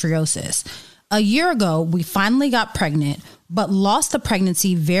endometriosis. A year ago, we finally got pregnant, but lost the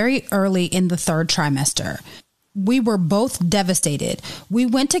pregnancy very early in the 3rd trimester. We were both devastated. We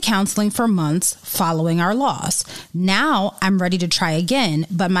went to counseling for months following our loss. Now I'm ready to try again,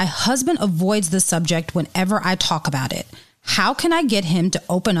 but my husband avoids the subject whenever I talk about it. How can I get him to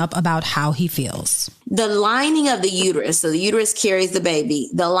open up about how he feels? The lining of the uterus, so the uterus carries the baby.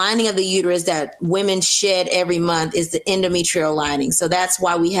 The lining of the uterus that women shed every month is the endometrial lining. So that's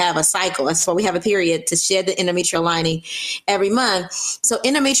why we have a cycle. That's why we have a period to shed the endometrial lining every month. So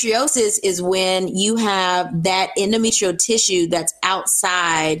endometriosis is when you have that endometrial tissue that's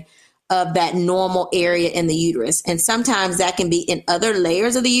outside of that normal area in the uterus. And sometimes that can be in other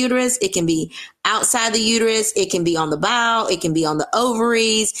layers of the uterus. It can be outside the uterus. It can be on the bowel. It can be on the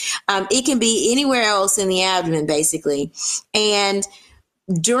ovaries. It can be anywhere else in the abdomen, basically. And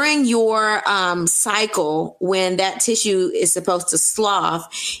during your cycle, when that tissue is supposed to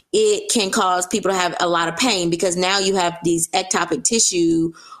slough, it can cause people to have a lot of pain because now you have these ectopic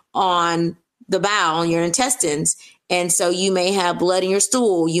tissue on the bowel, on your intestines. And so you may have blood in your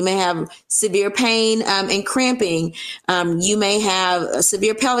stool. You may have severe pain and cramping. You may have a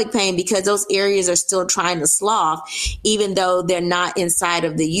severe pelvic pain because those areas are still trying to slough, even though they're not inside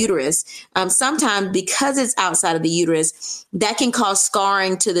of the uterus. Sometimes because it's outside of the uterus, that can cause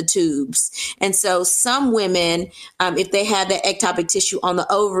scarring to the tubes. And so some women, if they have that ectopic tissue on the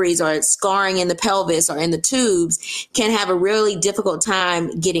ovaries or it's scarring in the pelvis or in the tubes, can have a really difficult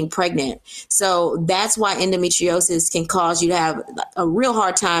time getting pregnant. So that's why endometriosis can cause you to have a real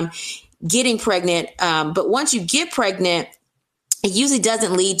hard time getting pregnant. But once you get pregnant, it usually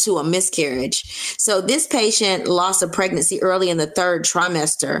doesn't lead to a miscarriage. So this patient lost a pregnancy early in the 3rd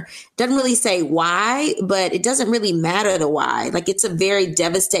trimester. Doesn't really say why, but it doesn't really matter the why. Like it's a very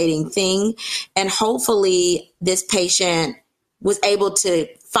devastating thing. And hopefully this patient was able to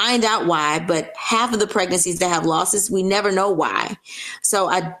find out why, but half of the pregnancies that have losses, we never know why. So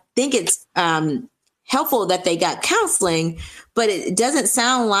I think it's helpful that they got counseling, but it doesn't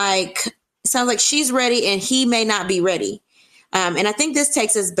sound like she's ready and he may not be ready. And I think this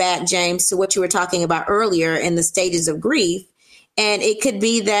takes us back, James, to what you were talking about earlier in the stages of grief. And it could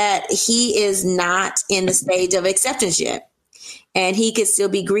be that he is not in the stage of acceptance yet, and he could still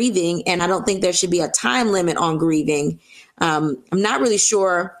be grieving. And I don't think there should be a time limit on grieving. I'm not really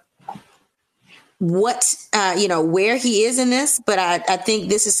sure what, where he is in this, but I think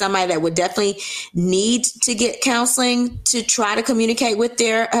this is somebody that would definitely need to get counseling to try to communicate with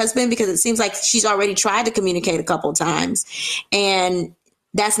their husband, because it seems like she's already tried to communicate a couple of times and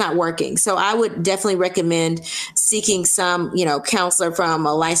that's not working. So I would definitely recommend seeking some, counselor from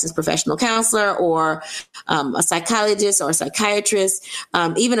a licensed professional counselor or a psychologist or a psychiatrist.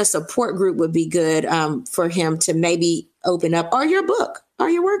 Even a support group would be good for him to maybe open up, or your book or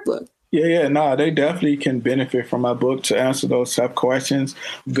your workbook. Yeah, no, they definitely can benefit from my book to answer those tough questions.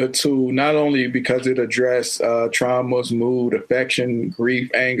 Good tool, not only because it addresses traumas, mood, affection,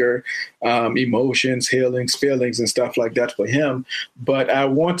 grief, anger, emotions, healings, feelings, and stuff like that for him. But I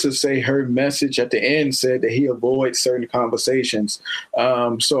want to say her message at the end said that he avoids certain conversations.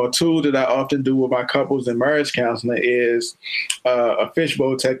 So a tool that I often do with my couples in marriage counseling is a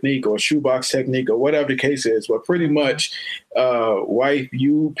fishbowl technique or shoebox technique or whatever the case is. But pretty much, wife,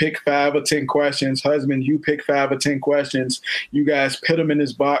 you pick 5 or 10 questions. Husband, you pick 5 or 10 questions. You guys put them in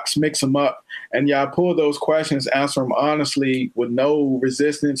this box, mix them up, and y'all pull those questions, answer them honestly with no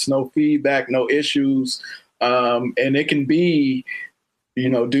resistance, no feedback, no issues. And it can be,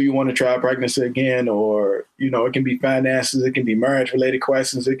 do you want to try pregnancy again? Or, it can be finances. It can be marriage related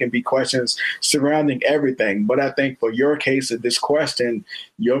questions. It can be questions surrounding everything. But I think for your case of this question,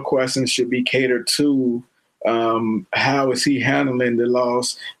 your questions should be catered to how is he handling the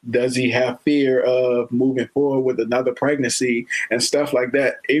loss? Does he have fear of moving forward with another pregnancy and stuff like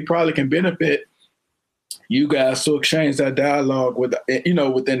that? It probably can benefit you guys to exchange that dialogue with,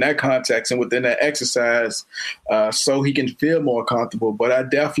 within that context and within that exercise, so he can feel more comfortable. But I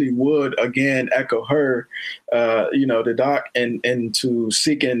definitely would, again, echo her, the doc and to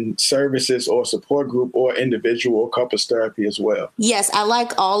seeking services or support group or individual or couples therapy as well. Yes, I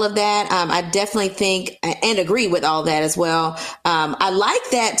like all of that. I definitely think and agree with all that as well. I like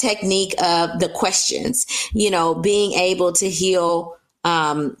that technique of the questions, being able to heal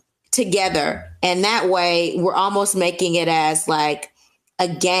together. And that way we're almost making it as like a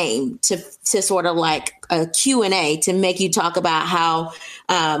game to sort of like a Q&A to make you talk about how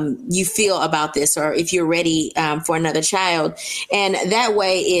you feel about this, or if you're ready for another child. And that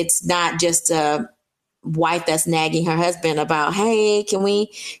way it's not just a wife that's nagging her husband about, hey, can we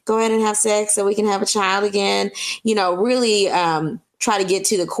go ahead and have sex so we can have a child again? Really try to get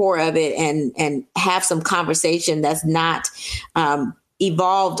to the core of it and have some conversation that's not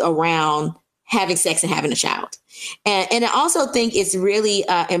evolved around having sex and having a child. And I also think it's really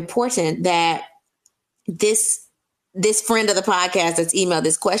important that this friend of the podcast that's emailed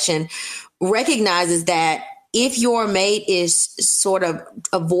this question recognizes that if your mate is sort of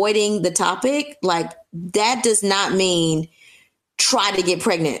avoiding the topic, like that does not mean try to get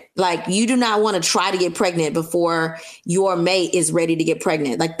pregnant. Like you do not want to try to get pregnant before your mate is ready to get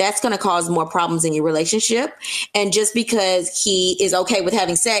pregnant. Like that's going to cause more problems in your relationship. And just because he is okay with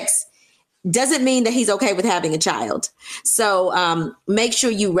having sex doesn't mean that he's okay with having a child. So make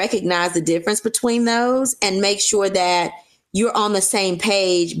sure you recognize the difference between those and make sure that you're on the same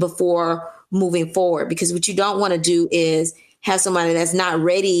page before moving forward. Because what you don't want to do is have somebody that's not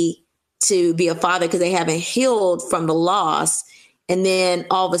ready to be a father because they haven't healed from the loss. And then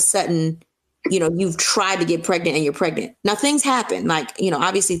all of a sudden, you've tried to get pregnant and you're pregnant. Now things happen,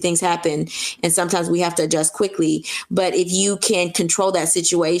 obviously things happen and sometimes we have to adjust quickly. But if you can control that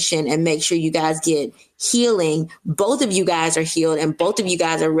situation and make sure you guys get healing, both of you guys are healed and both of you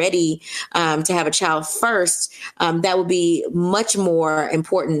guys are ready to have a child first, that would be much more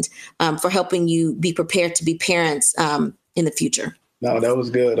important for helping you be prepared to be parents in the future. No, that was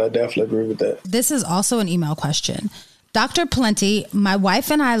good. I definitely agree with that. This is also an email question. Dr. Plenty, my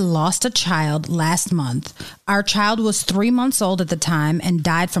wife and I lost a child last month. Our child was 3 months old at the time and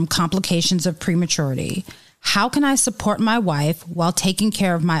died from complications of prematurity. How can I support my wife while taking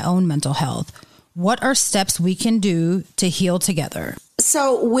care of my own mental health? What are steps we can do to heal together?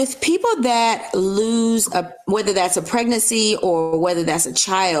 So with people that lose, whether that's a pregnancy or whether that's a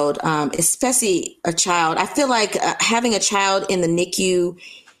child, especially a child, I feel like having a child in the NICU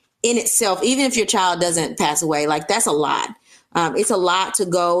in itself, even if your child doesn't pass away, like that's a lot. It's a lot to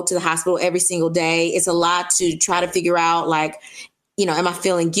go to the hospital every single day. It's a lot to try to figure out, like, am I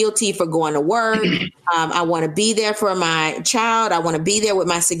feeling guilty for going to work? I want to be there for my child. I want to be there with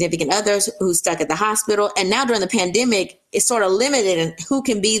my significant others who's stuck at the hospital. And now during the pandemic, it's sort of limited in who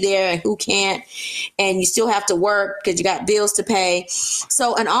can be there and who can't. And you still have to work because you got bills to pay.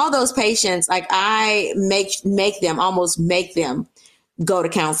 So, and all those patients, like I almost make them go to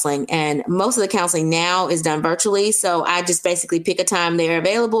counseling. And most of the counseling now is done virtually. So I just basically pick a time they're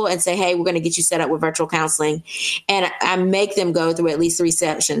available and say, hey, we're going to get you set up with virtual counseling. And I make them go through at least 3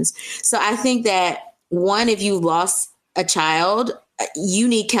 sessions. So I think that one, if you lost a child, you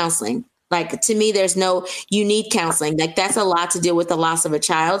need counseling. Like, to me, you need counseling. Like, that's a lot to deal with the loss of a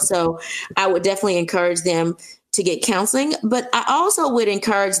child. So I would definitely encourage them to get counseling. But I also would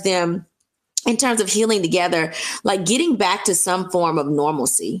encourage them in terms of healing together, like getting back to some form of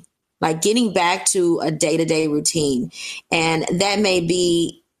normalcy, like getting back to a day-to-day routine. And that may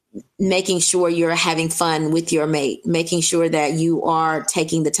be making sure you're having fun with your mate, making sure that you are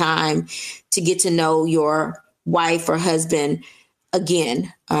taking the time to get to know your wife or husband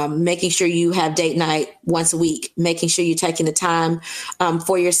again, making sure you have date night once a week, making sure you're taking the time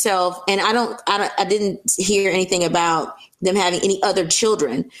for yourself. And I didn't hear anything about them having any other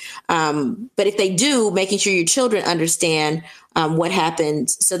children. But if they do, making sure your children understand what happened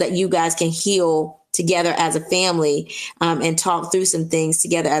so that you guys can heal together as a family and talk through some things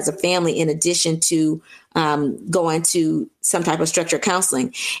together as a family, in addition to going to some type of structured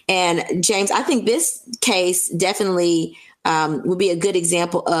counseling. And James, I think this case definitely would be a good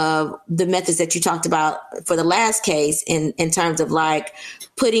example of the methods that you talked about for the last case in terms of like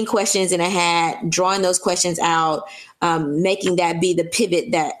putting questions in a hat, drawing those questions out, making that be the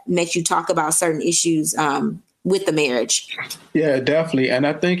pivot that makes you talk about certain issues with the marriage. Yeah, definitely. And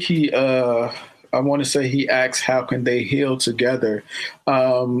I think I want to say he asks, how can they heal together?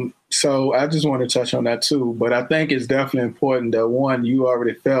 So I just want to touch on that too. But I think it's definitely important that, one, you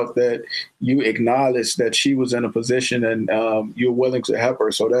already felt that you acknowledged that she was in a position and you're willing to help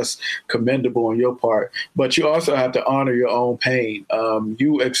her. So that's commendable on your part. But you also have to honor your own pain.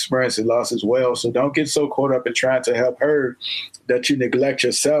 You experienced a loss as well. So don't get so caught up in trying to help her that you neglect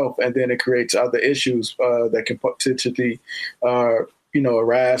yourself, and then it creates other issues that can potentially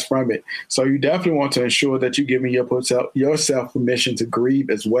arise from it. So you definitely want to ensure that you're giving yourself permission to grieve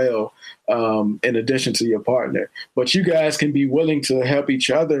as well, in addition to your partner. But you guys can be willing to help each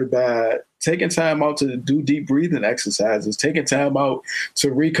other by taking time out to do deep breathing exercises, taking time out to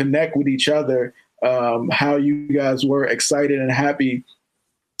reconnect with each other, how you guys were excited and happy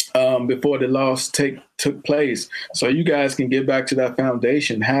before the loss took place. So you guys can get back to that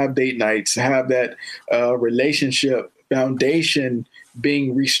foundation, have date nights, have that relationship foundation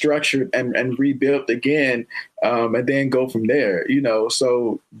being restructured and rebuilt again, and then go from there,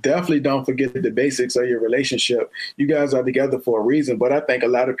 So definitely don't forget the basics of your relationship. You guys are together for a reason, but I think a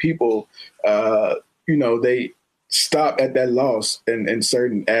lot of people, they stop at that loss in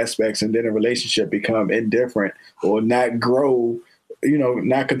certain aspects, and then a relationship become indifferent or not grow,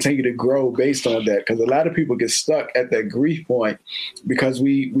 not continue to grow based on that. Because a lot of people get stuck at that grief point because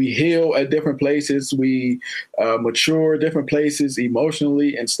we heal at different places. We mature different places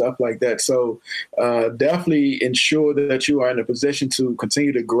emotionally and stuff like that. So definitely ensure that you are in a position to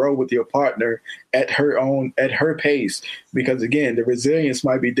continue to grow with your partner at her pace. Because again, the resilience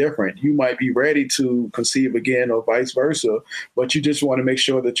might be different. You might be ready to conceive again or vice versa, but you just want to make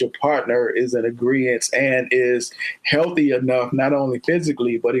sure that your partner is in agreement and is healthy enough, not only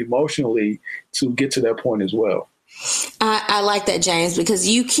physically, but emotionally, to get to that point as well. I like that, James, because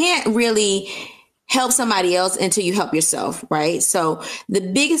you can't really help somebody else until you help yourself, right? So the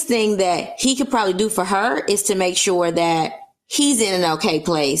biggest thing that he could probably do for her is to make sure that he's in an okay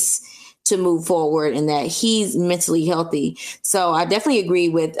place to move forward and that he's mentally healthy. So I definitely agree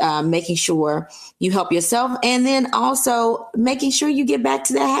with making sure you help yourself, and then also making sure you get back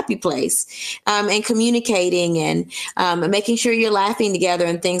to that happy place, and communicating and making sure you're laughing together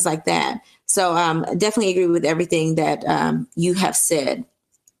and things like that. So definitely agree with everything that you have said.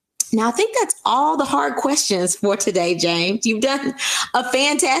 Now, I think that's all the hard questions for today, James. You've done a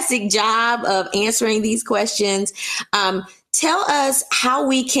fantastic job of answering these questions. Tell us how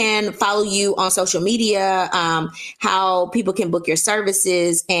we can follow you on social media, how people can book your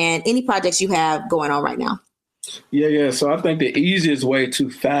services, and any projects you have going on right now. Yeah. So I think the easiest way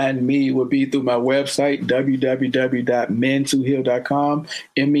to find me would be through my website, www.mentoheal.com,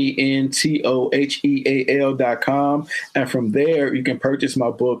 mentoheal.com. And from there, you can purchase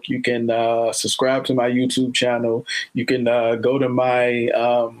my book. You can subscribe to my YouTube channel. You can go to my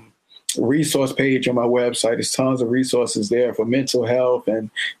resource page on my website. There's tons of resources there for mental health and,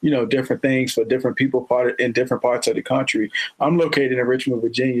 different things for different people in different parts of the country. I'm located in Richmond,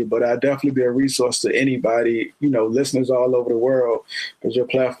 Virginia, but I'll definitely be a resource to anybody, listeners all over the world, because your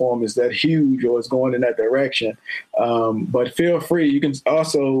platform is that huge or it's going in that direction. But feel free. You can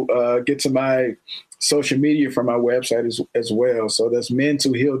also get to my social media from my website as well. So that's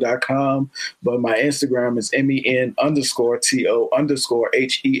men2heal.com, but my Instagram is MEN_TO_HEAL.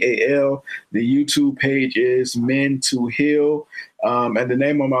 The YouTube page is Men2Heal. And the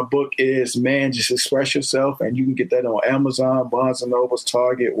name of my book is Man, Just Express Yourself. And you can get that on Amazon, Barnes & Nobles,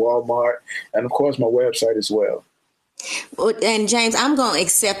 Target, Walmart, and of course my website as well. And James, I'm going to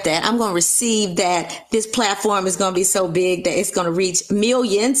accept that. I'm going to receive that. This platform is going to be so big that it's going to reach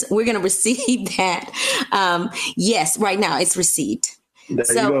millions. We're going to receive that. Yes, right now it's received.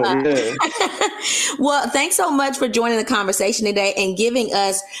 Well, thanks so much for joining the conversation today and giving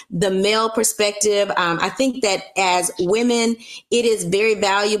us the male perspective. I think that as women, it is very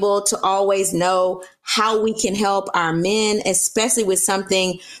valuable to always know how we can help our men, especially with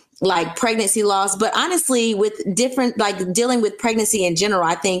something like pregnancy loss, but honestly, with different, like dealing with pregnancy in general,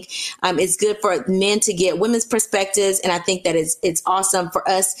 I think it's good for men to get women's perspectives. And I think that it's awesome for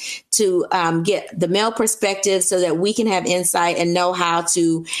us to get the male perspective so that we can have insight and know how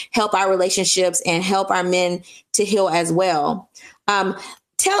to help our relationships and help our men to heal as well.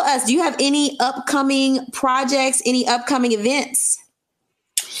 Tell us, do you have any upcoming projects, any upcoming events?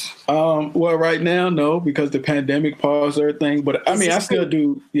 Well, right now, no, because the pandemic paused everything. But I mean, I still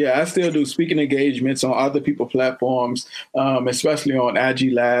do speaking engagements on other people's platforms, especially on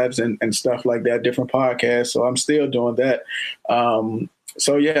IG Labs and stuff like that, different podcasts. So I'm still doing that.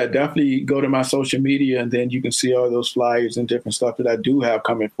 So yeah, definitely go to my social media and then you can see all those flyers and different stuff that I do have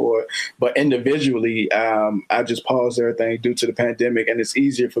coming forward. But individually, I just paused everything due to the pandemic, and it's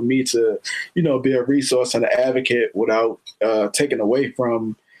easier for me to, be a resource and an advocate without taking away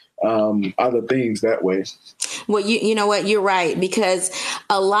from other things that way. Well, you know what, you're right, because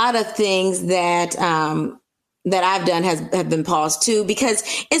a lot of things that I've done have been paused too, because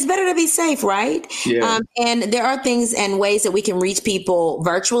it's better to be safe, right? Yeah. And there are things and ways that we can reach people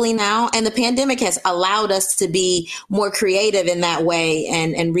virtually now. And the pandemic has allowed us to be more creative in that way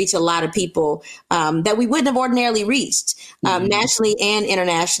and reach a lot of people that we wouldn't have ordinarily reached nationally and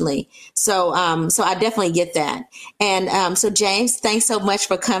internationally. So I definitely get that. And so James, thanks so much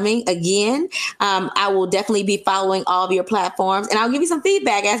for coming again. I will definitely be following all of your platforms, and I'll give you some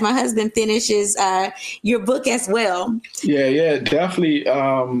feedback as my husband finishes your book as well. Yeah, definitely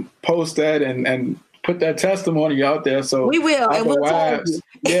post that and put that testimony out there. So we will, and we'll tell you.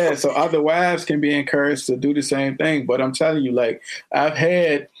 Yeah, so other wives can be encouraged to do the same thing. But I'm telling you, like, I've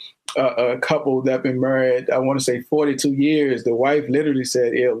had a couple that been married, I want to say 42 years. The wife literally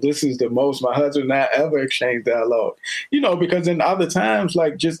said, this is the most my husband and I ever exchanged dialogue. Because in other times,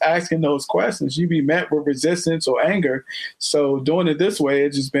 like just asking those questions, you be met with resistance or anger. So doing it this way,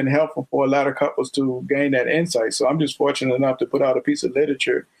 it's just been helpful for a lot of couples to gain that insight. So I'm just fortunate enough to put out a piece of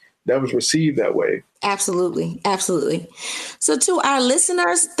literature that was received that way. Absolutely. Absolutely. So to our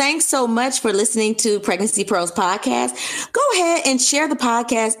listeners, thanks so much for listening to Pregnancy Pearls podcast. Go ahead and share the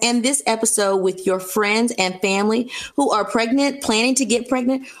podcast and this episode with your friends and family who are pregnant, planning to get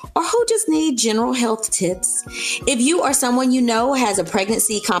pregnant, or who just need general health tips. If you or someone you know has a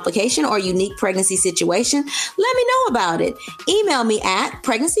pregnancy complication or unique pregnancy situation, let me know about it. Email me at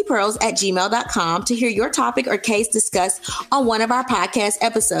pregnancypearls@gmail.com to hear your topic or case discussed on one of our podcast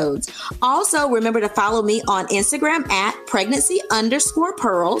episodes. Also, remember to follow me on Instagram at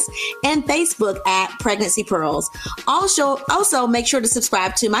pregnancy_pearls and Facebook at Pregnancy Pearls. Also make sure to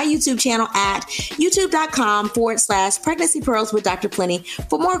subscribe to my YouTube channel at youtube.com/Pregnancy Pearls with Dr. Plenty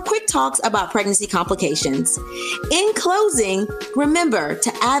for more quick talks about pregnancy complications. In closing, remember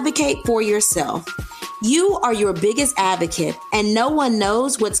to advocate for yourself. You are your biggest advocate, and no one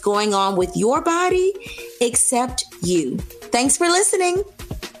knows what's going on with your body except you. Thanks for listening.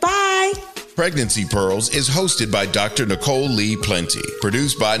 Bye. Pregnancy Pearls is hosted by Dr. Nicole Lee Plenty,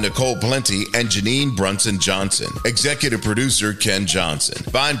 produced by Nicole Plenty and Janine Brunson Johnson, executive producer Ken Johnson.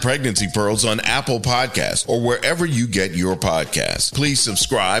 Find Pregnancy Pearls on Apple Podcasts or wherever you get your podcasts. Please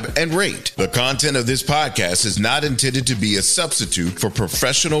subscribe and rate. The content of this podcast is not intended to be a substitute for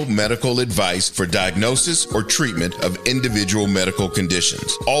professional medical advice for diagnosis or treatment of individual medical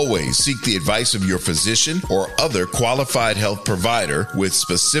conditions. Always seek the advice of your physician or other qualified health provider with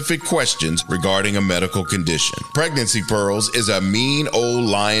specific questions regarding a medical condition. Pregnancy Pearls is a Mean Old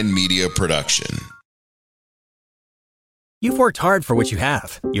Lion Media production. You've worked hard for what you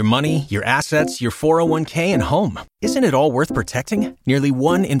have. Your money, your assets, your 401k, and home. Isn't it all worth protecting? Nearly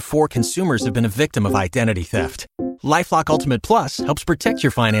 1 in 4 consumers have been a victim of identity theft. LifeLock Ultimate Plus helps protect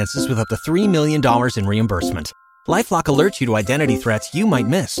your finances with up to $3 million in reimbursement. LifeLock alerts you to identity threats you might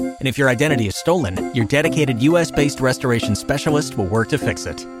miss. And if your identity is stolen, your dedicated U.S.-based restoration specialist will work to fix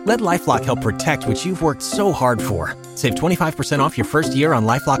it. Let LifeLock help protect what you've worked so hard for. Save 25% off your first year on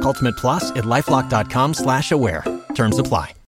LifeLock Ultimate Plus at LifeLock.com/aware. Terms apply.